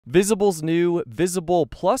Visible's new Visible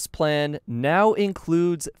Plus plan now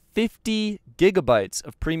includes 50 gigabytes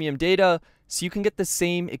of premium data, so you can get the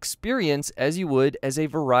same experience as you would as a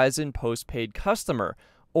Verizon postpaid customer.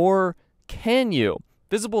 Or can you?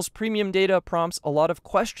 Visible's premium data prompts a lot of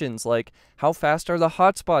questions like, how fast are the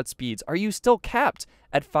hotspot speeds? Are you still capped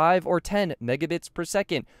at 5 or 10 megabits per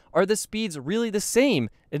second? Are the speeds really the same?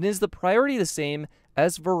 And is the priority the same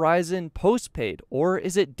as Verizon postpaid? Or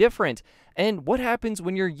is it different? And what happens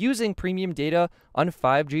when you're using premium data on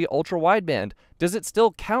 5G Ultra Wideband? Does it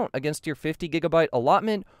still count against your 50 gigabyte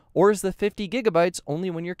allotment? Or is the 50 gigabytes only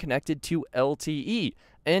when you're connected to LTE?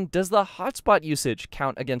 And does the hotspot usage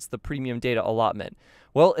count against the premium data allotment?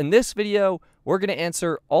 Well, in this video, we're going to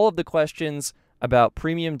answer all of the questions about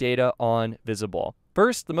premium data on Visible.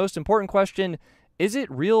 First, the most important question, is it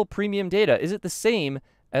real premium data? Is it the same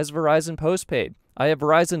as Verizon postpaid? I have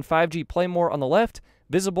Verizon 5G Play More on the left,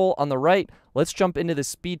 Visible on the right. Let's jump into the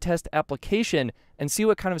speed test application and see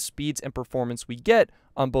what kind of speeds and performance we get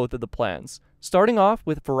on both of the plans. Starting off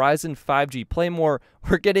with Verizon 5G Play More,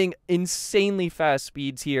 we're getting insanely fast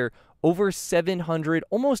speeds here, over 700,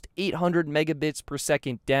 almost 800 megabits per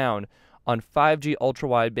second down on 5G Ultra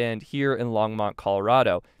Wideband here in Longmont,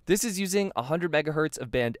 Colorado. This is using 100 megahertz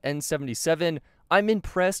of band N77. I'm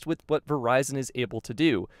impressed with what Verizon is able to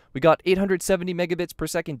do. We got 870 megabits per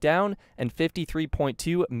second down and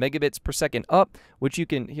 53.2 megabits per second up, which you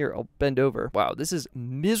can, here, I'll bend over. Wow, this is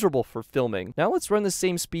miserable for filming. Now let's run the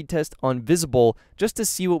same speed test on Visible just to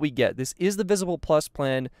see what we get. This is the Visible Plus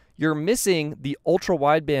plan. You're missing the ultra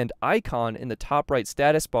wideband icon in the top right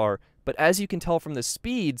status bar, but as you can tell from the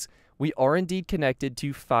speeds, we are indeed connected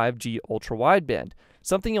to 5G ultra wideband.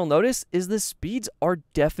 Something you'll notice is the speeds are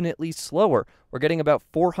definitely slower. We're getting about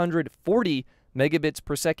 440 megabits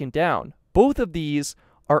per second down. Both of these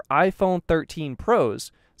are iPhone 13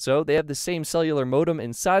 Pros, so they have the same cellular modem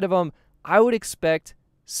inside of them. I would expect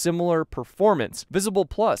similar performance. Visible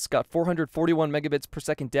Plus got 441 megabits per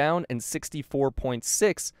second down and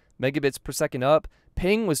 64.6 megabits per second up.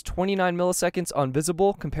 Ping was 29 milliseconds on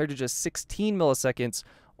Visible compared to just 16 milliseconds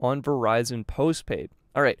on Verizon postpaid.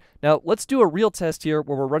 All right, now let's do a real test here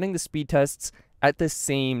where we're running the speed tests at the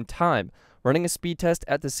same time. Running a speed test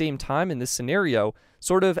at the same time in this scenario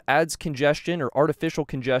sort of adds congestion or artificial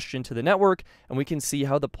congestion to the network, and we can see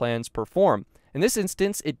how the plans perform. In this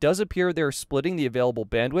instance, it does appear they're splitting the available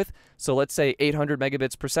bandwidth. So let's say 800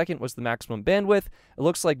 megabits per second was the maximum bandwidth. It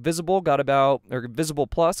looks like Visible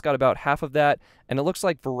Plus got about half of that, and it looks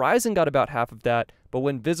like Verizon got about half of that. But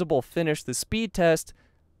when Visible finished the speed test,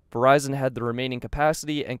 Verizon had the remaining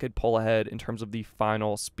capacity and could pull ahead in terms of the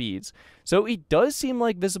final speeds. So it does seem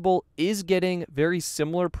like Visible is getting very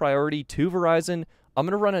similar priority to Verizon. I'm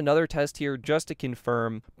going to run another test here just to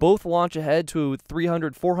confirm. Both launch ahead to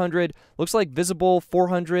 300, 400. Looks like Visible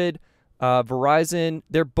 400, Verizon,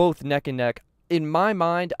 they're both neck and neck. In my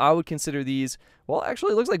mind, I would consider these, well,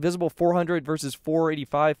 actually it looks like Visible 400 versus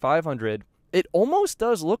 485, 500. It almost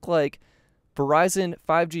does look like Verizon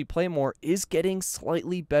 5G Play More is getting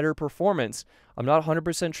slightly better performance. I'm not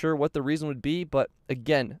 100% sure what the reason would be, but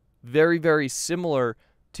again, very, very similar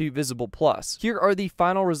to Visible Plus. Here are the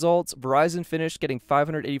final results. Verizon finished getting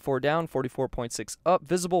 584 down, 44.6 up.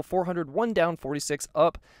 Visible 401 down, 46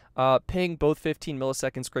 up. Ping, both 15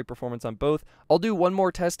 milliseconds, great performance on both. I'll do one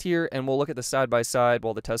more test here, and we'll look at the side-by-side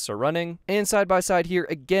while the tests are running. And side-by-side here,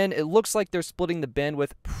 again, it looks like they're splitting the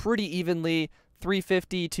bandwidth pretty evenly.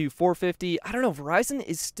 350 to 450. I don't know, Verizon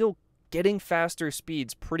is still getting faster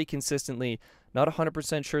speeds pretty consistently. Not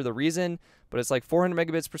 100% sure the reason, but it's like 400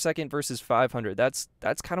 megabits per second versus 500. That's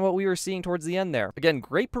kind of what we were seeing towards the end there. Again,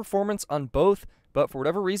 great performance on both, but for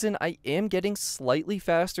whatever reason, I am getting slightly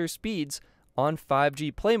faster speeds on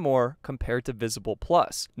 5G Play More compared to Visible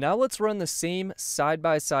Plus. Now let's run the same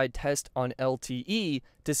side-by-side test on LTE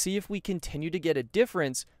to see if we continue to get a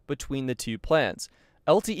difference between the two plans.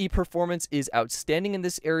 LTE performance is outstanding in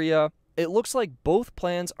this area. It looks like both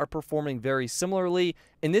plans are performing very similarly.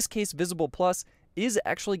 In this case, Visible Plus is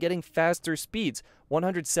actually getting faster speeds,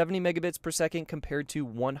 170 megabits per second compared to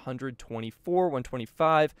 124,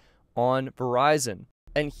 125 on Verizon.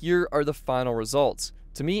 And here are the final results.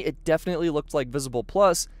 To me, it definitely looked like Visible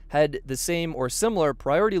Plus had the same or similar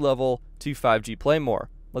priority level to 5G Play More.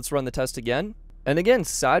 Let's run the test again. And again,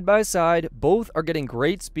 side by side, both are getting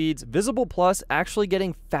great speeds. Visible Plus actually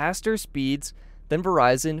getting faster speeds than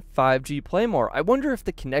Verizon 5G Play More. I wonder if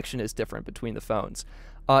the connection is different between the phones.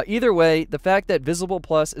 Either way, the fact that Visible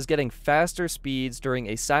Plus is getting faster speeds during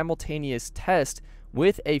a simultaneous test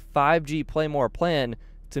with a 5G Play More plan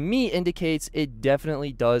to me indicates it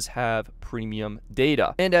definitely does have premium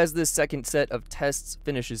data. And as this second set of tests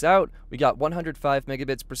finishes out, we got 105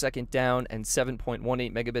 megabits per second down and 7.18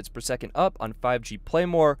 megabits per second up on 5G Play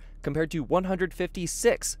More, compared to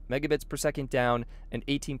 156 megabits per second down and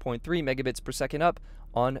 18.3 megabits per second up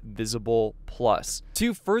on Visible Plus.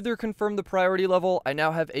 To further confirm the priority level, I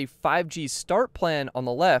now have a 5G Start plan on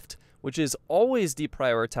the left, which is always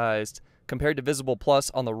deprioritized, compared to Visible Plus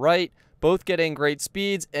on the right, both getting great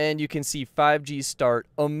speeds, and you can see 5G Start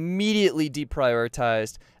immediately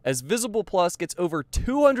deprioritized. As Visible Plus gets over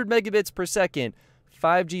 200 megabits per second,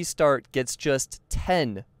 5G Start gets just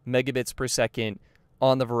 10 megabits per second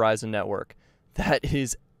on the Verizon network. That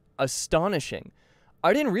is astonishing.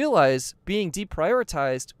 I didn't realize being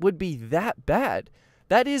deprioritized would be that bad.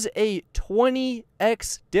 That is a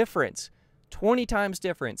 20x difference, 20 times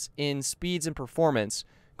difference in speeds and performance,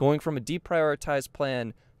 going from a deprioritized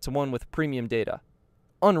plan to one with premium data.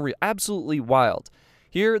 Unreal, absolutely wild.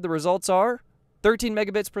 Here, the results are 13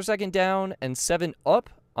 megabits per second down and 7 up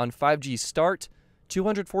on 5G Start,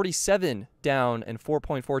 247 down and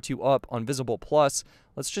 4.42 up on Visible Plus.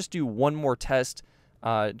 Let's just do one more test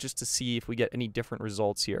just to see if we get any different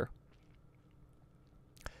results here.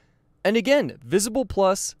 And again, Visible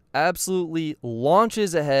Plus absolutely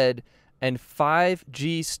launches ahead, and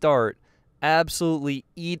 5G Start absolutely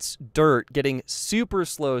eats dirt, getting super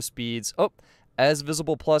slow speeds. Oh, as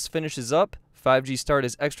Visible Plus finishes up, 5G Start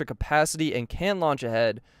has extra capacity and can launch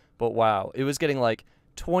ahead, but wow, it was getting like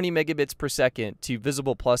 20 megabits per second to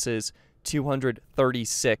Visible Plus's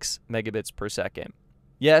 236 megabits per second.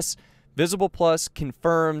 Yes, Visible Plus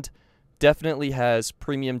confirmed definitely has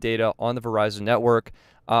premium data on the Verizon network.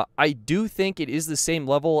 I do think it is the same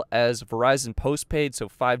level as Verizon Postpaid, so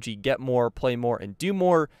 5G Get More, Play More, and Do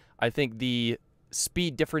More. I think the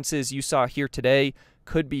speed differences you saw here today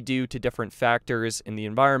could be due to different factors in the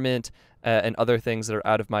environment and other things that are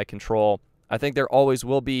out of my control. I think there always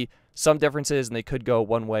will be some differences, and they could go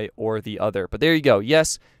one way or the other. But there you go.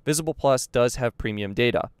 Yes, Visible Plus does have premium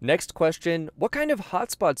data. Next question, what kind of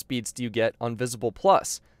hotspot speeds do you get on Visible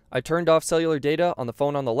Plus? I turned off cellular data on the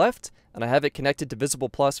phone on the left, and I have it connected to Visible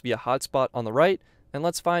Plus via hotspot on the right, and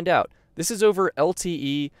let's find out. This is over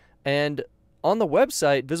LTE, and on the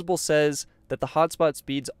website, Visible says that the hotspot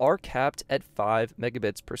speeds are capped at 5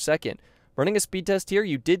 megabits per second. Running a speed test here,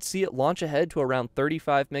 you did see it launch ahead to around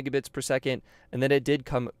 35 megabits per second, and then it did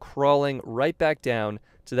come crawling right back down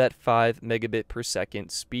to that 5 megabit per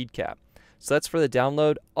second speed cap. So that's for the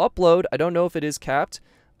download. Upload, I don't know if it is capped,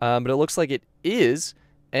 but it looks like it is,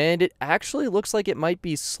 and it actually looks like it might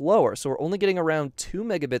be slower. So we're only getting around 2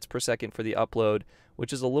 megabits per second for the upload,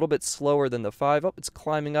 which is a little bit slower than the 5. Oh, it's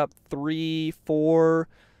climbing up 3, 4.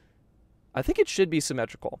 I think it should be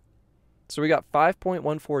symmetrical. So we got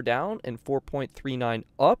 5.14 down and 4.39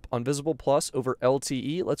 up on Visible Plus over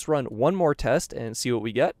LTE. Let's run one more test and see what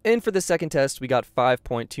we get. And for the second test, we got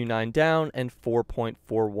 5.29 down and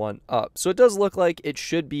 4.41 up. So it does look like it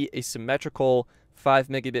should be a symmetrical 5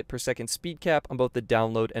 megabit per second speed cap on both the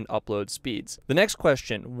download and upload speeds. The next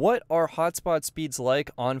question, what are hotspot speeds like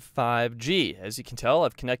on 5G? As you can tell,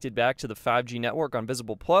 I've connected back to the 5G network on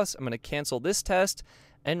Visible Plus. I'm going to cancel this test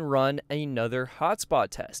and run another hotspot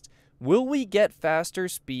test. Will we get faster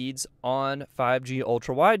speeds on 5G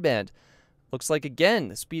Ultra Wideband? Looks like, again,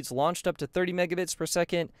 the speeds launched up to 30 megabits per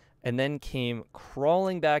second and then came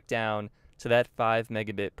crawling back down to that 5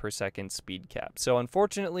 megabit per second speed cap. So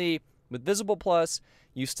unfortunately, with Visible Plus,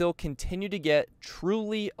 you still continue to get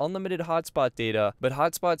truly unlimited hotspot data, but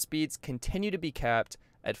hotspot speeds continue to be capped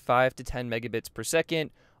at 5 to 10 megabits per second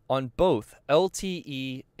on both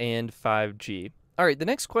LTE and 5G. All right, the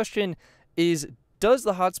next question is, does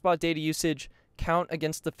the hotspot data usage count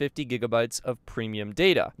against the 50 gigabytes of premium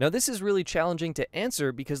data? Now, this is really challenging to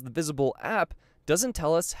answer because the Visible app doesn't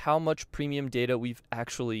tell us how much premium data we've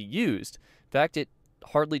actually used. In fact, it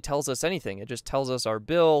hardly tells us anything. It just tells us our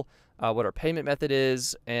bill, what our payment method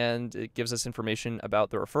is, and it gives us information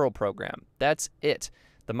about the referral program. That's it.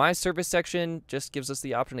 The My Service section just gives us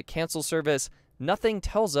the option to cancel service. Nothing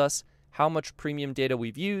tells us how much premium data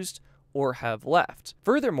we've used or have left.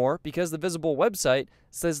 Furthermore, because the Visible website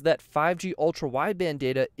says that 5G Ultra Wideband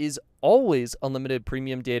data is always unlimited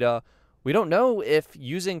premium data, we don't know if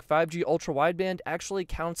using 5G Ultra Wideband actually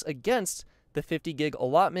counts against the 50 gig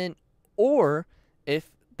allotment, or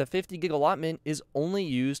if the 50 gig allotment is only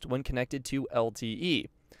used when connected to LTE.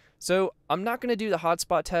 So I'm not going to do the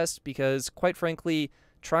hotspot test because, quite frankly,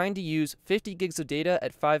 trying to use 50 gigs of data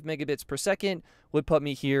at 5 megabits per second would put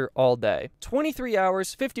me here all day. 23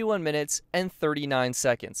 hours, 51 minutes, and 39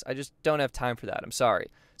 seconds. I just don't have time for that. I'm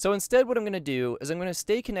sorry. So instead, what I'm going to do is I'm going to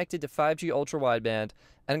stay connected to 5G Ultra Wideband,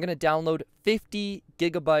 and I'm going to download 50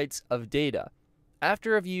 gigabytes of data.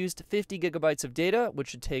 After I've used 50 gigabytes of data, which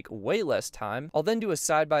should take way less time, I'll then do a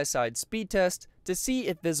side-by-side speed test to see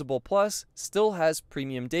if Visible Plus still has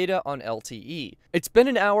premium data on LTE. It's been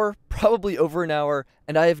an hour, probably over an hour,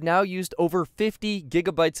 and I have now used over 50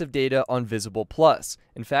 gigabytes of data on Visible Plus.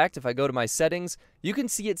 In fact, if I go to my settings, you can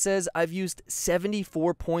see it says I've used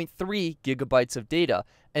 74.3 gigabytes of data,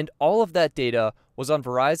 and all of that data was on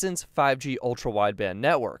Verizon's 5G Ultra Wideband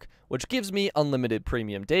network, which gives me unlimited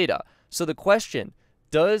premium data. So the question,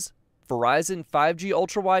 does Verizon 5G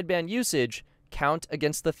Ultra Wideband usage count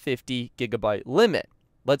against the 50 gigabyte limit?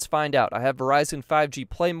 Let's find out. I have Verizon 5G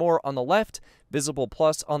Play More on the left, Visible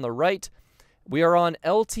Plus on the right. We are on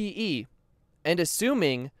LTE, and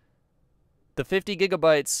assuming the 50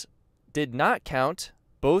 gigabytes did not count,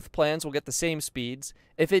 both plans will get the same speeds.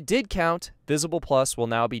 If it did count, Visible Plus will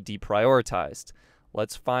now be deprioritized.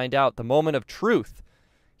 Let's find out the moment of truth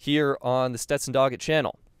here on the Stetson Doggett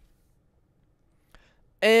channel.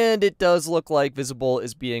 And it does look like Visible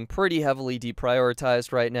is being pretty heavily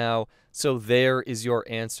deprioritized right now, so there is your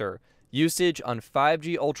answer. Usage on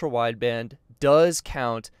 5G Ultra Wideband does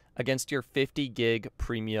count against your 50 gig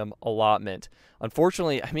premium allotment.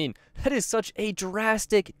 Unfortunately, I mean, that is such a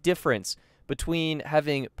drastic difference between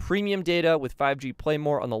having premium data with 5G Play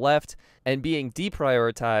More on the left and being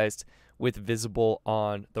deprioritized with Visible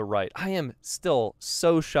on the right. I am still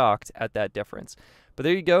so shocked at that difference. But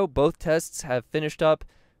there you go. Both tests have finished up.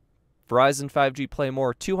 Verizon 5G Play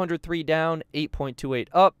More 203 down, 8.28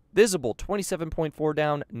 up. Visible 27.4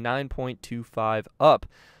 down, 9.25 up.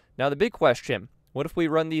 Now the big question, what if we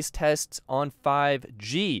run these tests on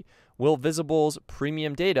 5G? Will Visible's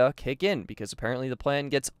premium data kick in? Because apparently the plan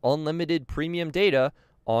gets unlimited premium data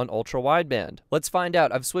on Ultra Wideband. Let's find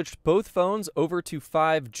out. I've switched both phones over to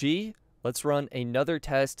 5G. Let's run another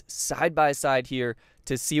test side by side here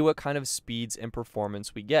to see what kind of speeds and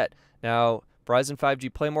performance we get. Now, Verizon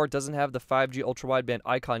 5G Play More doesn't have the 5G Ultra Wideband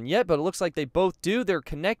icon yet, but it looks like they both do. They're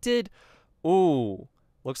connected. Ooh,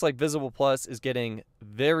 looks like Visible Plus is getting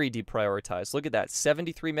very deprioritized. Look at that,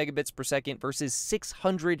 73 megabits per second versus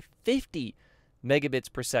 650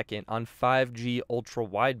 megabits per second on 5G Ultra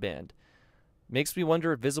Wideband. Makes me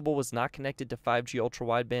wonder if Visible was not connected to 5G Ultra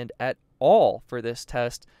Wideband at all for this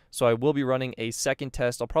test, so I will be running a second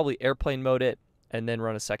test. I'll probably airplane mode it and then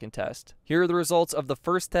run a second test. Here are the results of the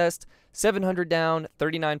first test. 700 down,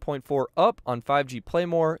 39.4 up on 5G Play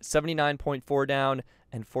More, 79.4 down,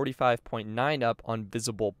 and 45.9 up on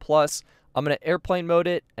Visible Plus. I'm going to airplane mode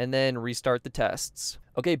it and then restart the tests.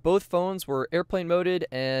 Okay, both phones were airplane moded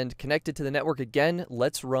and connected to the network again.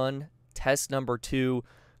 Let's run test number 2.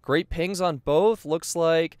 Great pings on both. Looks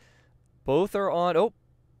like both are on. Oh,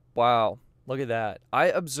 wow. Look at that. I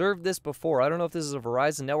observed this before. I don't know if this is a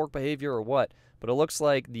Verizon network behavior or what, but it looks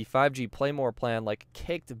like the 5G Play More plan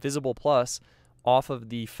kicked Visible Plus off of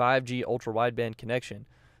the 5G Ultra Wideband connection.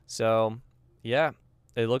 So, yeah,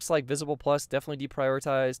 it looks like Visible Plus definitely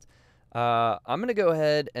deprioritized. I'm going to go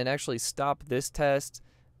ahead and actually stop this test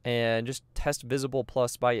and just test Visible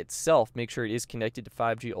Plus by itself. Make sure it is connected to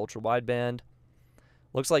 5G Ultra Wideband.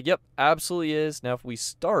 Looks like, yep, absolutely is. Now, if we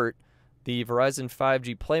start the Verizon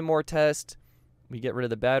 5G Play More test, we get rid of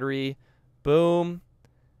the battery. Boom.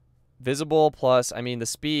 Visible Plus, I mean, the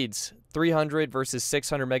speeds, 300 versus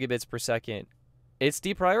 600 megabits per second. It's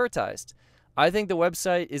deprioritized. I think the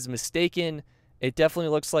website is mistaken. It definitely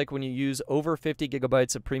looks like when you use over 50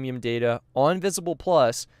 gigabytes of premium data on Visible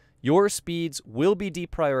Plus, your speeds will be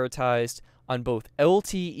deprioritized on both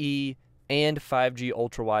LTE and 5G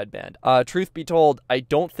Ultra Wideband. Truth be told, I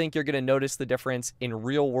don't think you're going to notice the difference in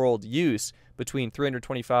real-world use between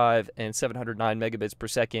 325 and 709 megabits per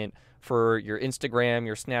second for your Instagram,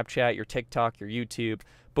 your Snapchat, your TikTok, your YouTube.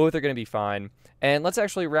 Both are going to be fine. And let's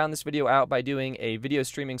actually round this video out by doing a video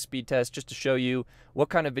streaming speed test just to show you what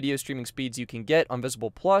kind of video streaming speeds you can get on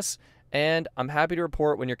Visible Plus. And I'm happy to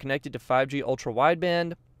report when you're connected to 5G Ultra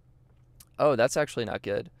Wideband, oh, that's actually not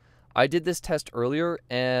good. I did this test earlier,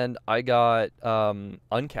 and I got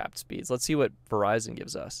uncapped speeds. Let's see what Verizon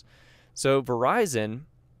gives us. So Verizon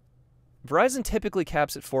typically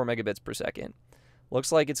caps at 4 megabits per second.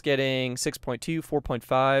 Looks like it's getting 6.2,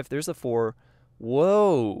 4.5. There's the 4.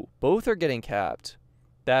 Whoa, both are getting capped.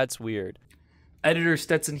 That's weird. Editor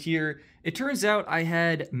Stetson here. It turns out I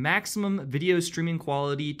had maximum video streaming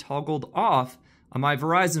quality toggled off on my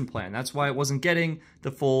Verizon plan. That's why it wasn't getting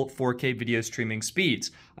the full 4K video streaming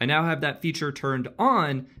speeds. I now have that feature turned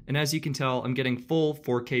on, and as you can tell, I'm getting full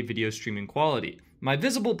 4K video streaming quality. My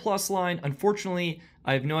Visible Plus line, unfortunately,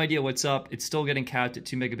 I have no idea what's up. It's still getting capped at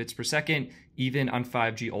 2 megabits per second, even on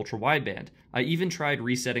 5G Ultra Wideband. I even tried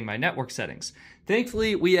resetting my network settings.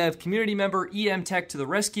 Thankfully, we have community member EM Tech to the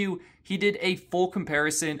rescue. He did a full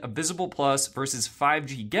comparison of Visible Plus versus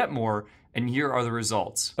 5G Get More, and here are the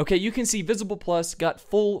results. Okay, you can see Visible Plus got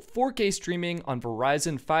full 4K streaming on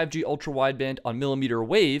Verizon 5G Ultra Wideband on millimeter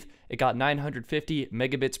wave. It got 950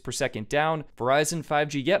 megabits per second down. Verizon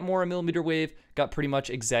 5G Get More on millimeter wave got pretty much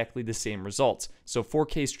exactly the same results. So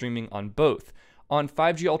 4K streaming on both. On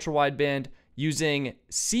 5G Ultra Wideband, using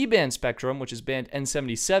C-band spectrum, which is band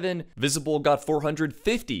N77, Visible got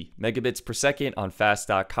 450 megabits per second on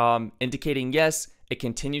fast.com, indicating yes, it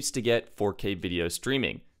continues to get 4K video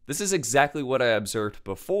streaming. This is exactly what I observed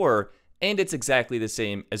before, and it's exactly the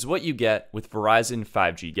same as what you get with Verizon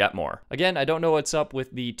 5G Get More. Again, I don't know what's up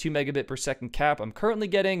with the 2 megabit per second cap I'm currently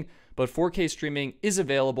getting, but 4K streaming is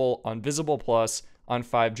available on Visible Plus on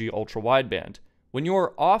 5G Ultra Wideband. When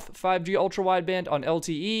you're off 5G Ultra Wideband on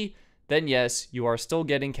LTE, then yes, you are still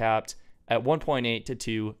getting capped at 1.8 to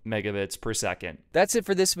 2 megabits per second. That's it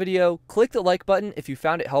for this video. Click the like button if you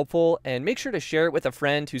found it helpful, and make sure to share it with a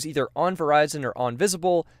friend who's either on Verizon or on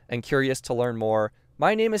Visible and curious to learn more.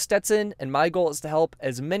 My name is Stetson, and my goal is to help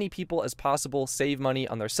as many people as possible save money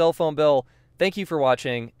on their cell phone bill. Thank you for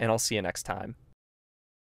watching, and I'll see you next time.